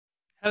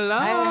Hi,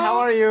 how Hello.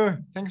 are you?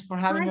 Thanks for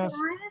Hi, having us.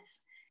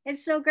 guys.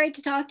 It's so great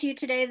to talk to you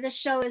today. This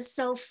show is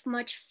so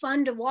much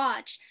fun to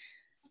watch.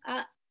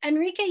 Uh,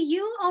 Enrique,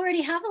 you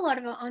already have a lot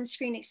of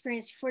on-screen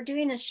experience before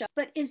doing this show,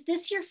 but is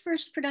this your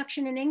first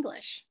production in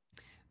English?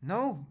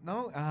 No,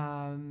 no.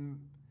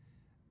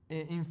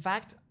 In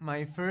fact,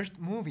 my first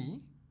movie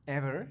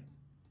ever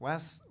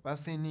was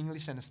in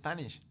English and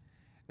Spanish.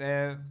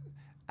 Uh,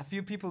 a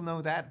few people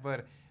know that,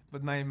 but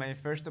my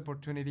first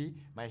opportunity,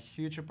 my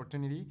huge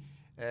opportunity,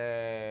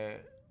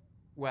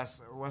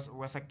 was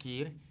a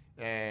kid,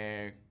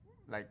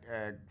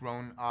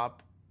 grown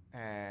up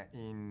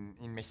in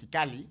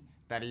Mexicali,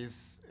 that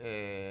is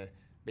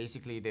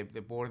basically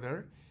the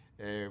border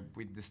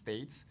with the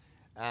states,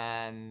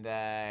 and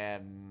yeah,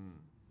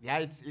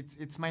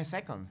 it's my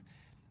second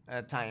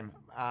time,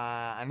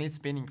 and it's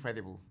been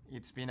incredible.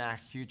 It's been a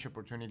huge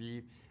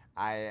opportunity.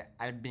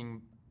 I've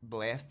been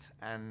blessed,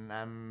 and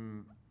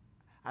I'm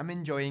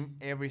enjoying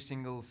every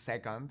single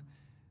second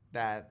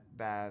that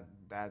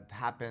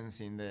happens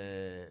in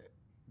the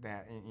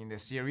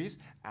series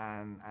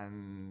and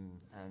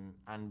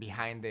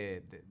behind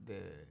the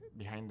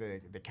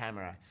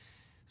camera.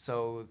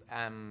 So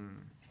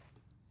I'm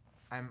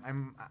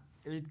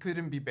it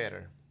couldn't be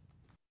better.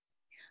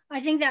 I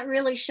think that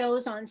really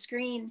shows on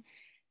screen.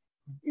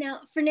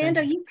 Now,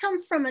 Fernando, Thank you. you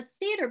come from a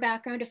theater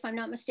background, if I'm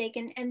not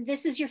mistaken, and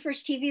this is your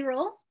first TV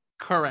role?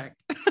 Correct.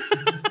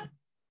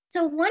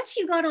 So once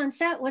you got on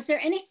set, was there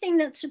anything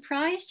that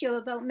surprised you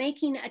about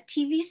making a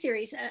TV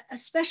series,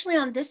 especially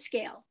on this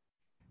scale?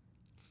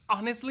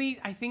 Honestly,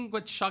 I think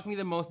what shocked me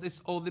the most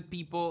is all the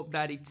people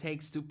that it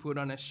takes to put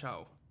on a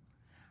show.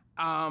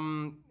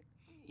 Um,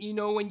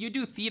 when you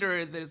do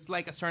theater, there's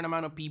like a certain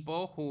amount of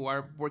people who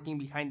are working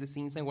behind the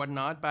scenes and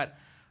whatnot. But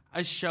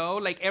a show,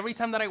 like every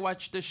time that I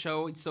watch the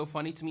show, it's so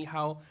funny to me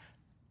how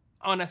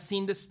on a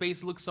scene the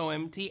space looks so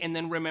empty, and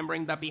then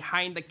remembering that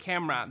behind the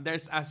camera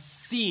there's a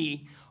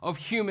sea of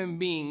human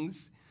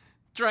beings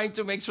trying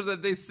to make sure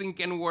that this thing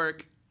can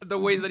work the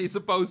way that it's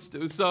supposed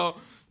to. So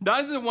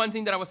that's the one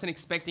thing that I wasn't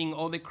expecting,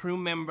 all the crew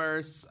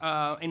members,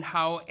 and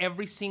how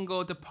every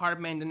single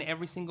department and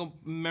every single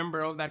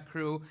member of that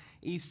crew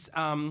is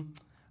a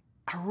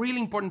really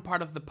important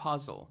part of the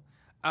puzzle.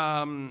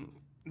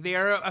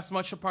 They're as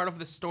much a part of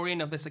the story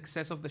and of the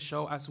success of the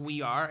show as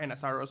we are, and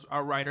as our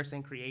writers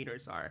and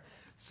creators are.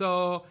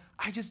 So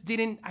I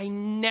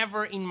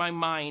never in my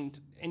mind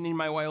and in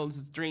my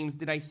wildest dreams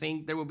did I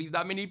think there would be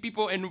that many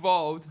people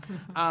involved.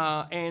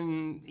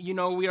 And,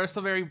 we are so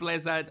very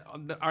blessed that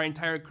our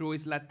entire crew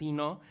is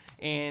Latino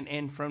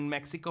and from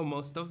Mexico,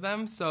 most of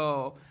them.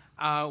 So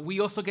we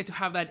also get to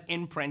have that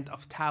imprint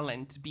of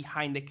talent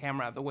behind the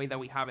camera, the way that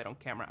we have it on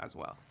camera as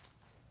well.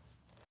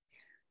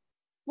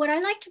 What I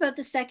liked about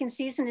the second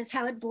season is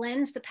how it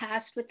blends the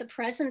past with the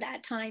present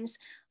at times.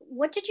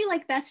 What did you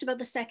like best about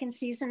the second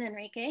season,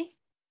 Enrique?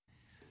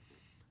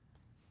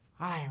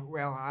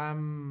 Well,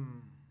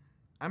 I'm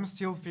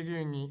still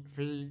figuring it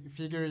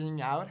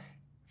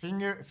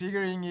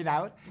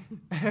out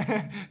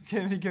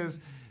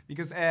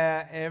because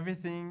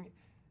everything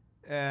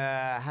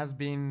has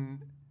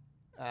been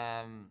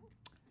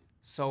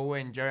so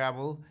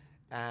enjoyable,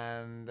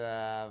 and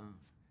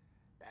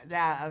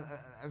yeah,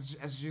 as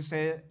you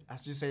say,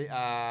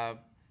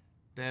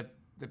 the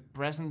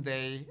present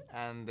day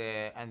and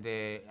the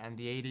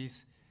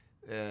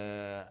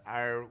 80s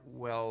are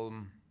well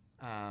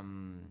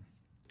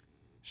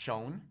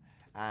shown,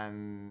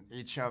 and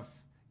each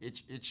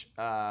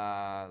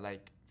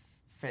like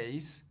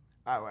phase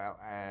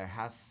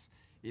has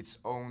its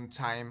own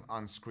time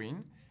on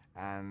screen,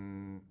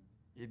 and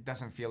it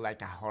doesn't feel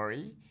like a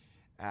hurry.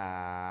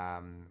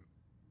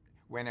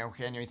 When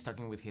Eugenio is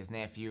talking with his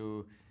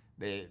nephew,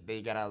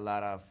 they get a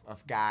lot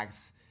of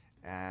gags,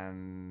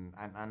 and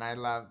I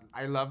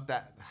love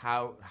that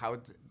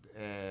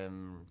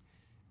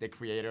the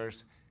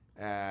creators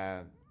uh,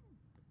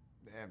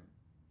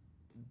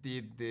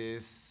 did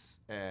this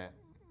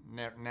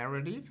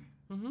narrative,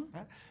 Mm-hmm.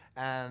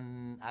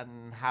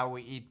 and how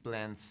it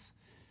blends.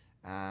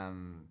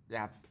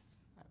 Yeah.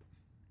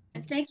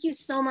 Thank you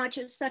so much.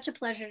 It was such a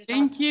pleasure to talk.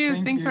 Thank you.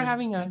 Thank Thanks for you.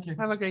 having Thank us. you.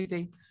 Have a great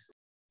day.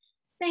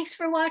 Thanks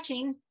for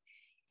watching.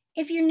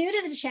 If you're new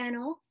to the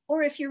channel,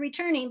 or if you're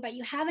returning but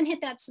you haven't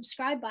hit that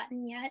subscribe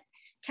button yet,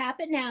 tap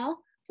it now,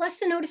 plus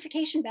the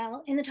notification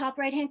bell in the top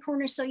right-hand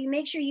corner so you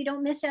make sure you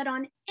don't miss out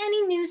on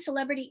any new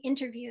celebrity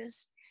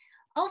interviews.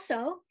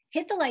 Also,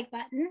 hit the like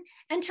button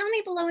and tell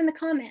me below in the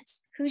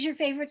comments, who's your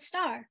favorite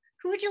star?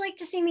 Who would you like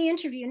to see me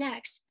interview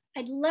next?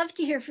 I'd love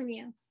to hear from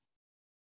you.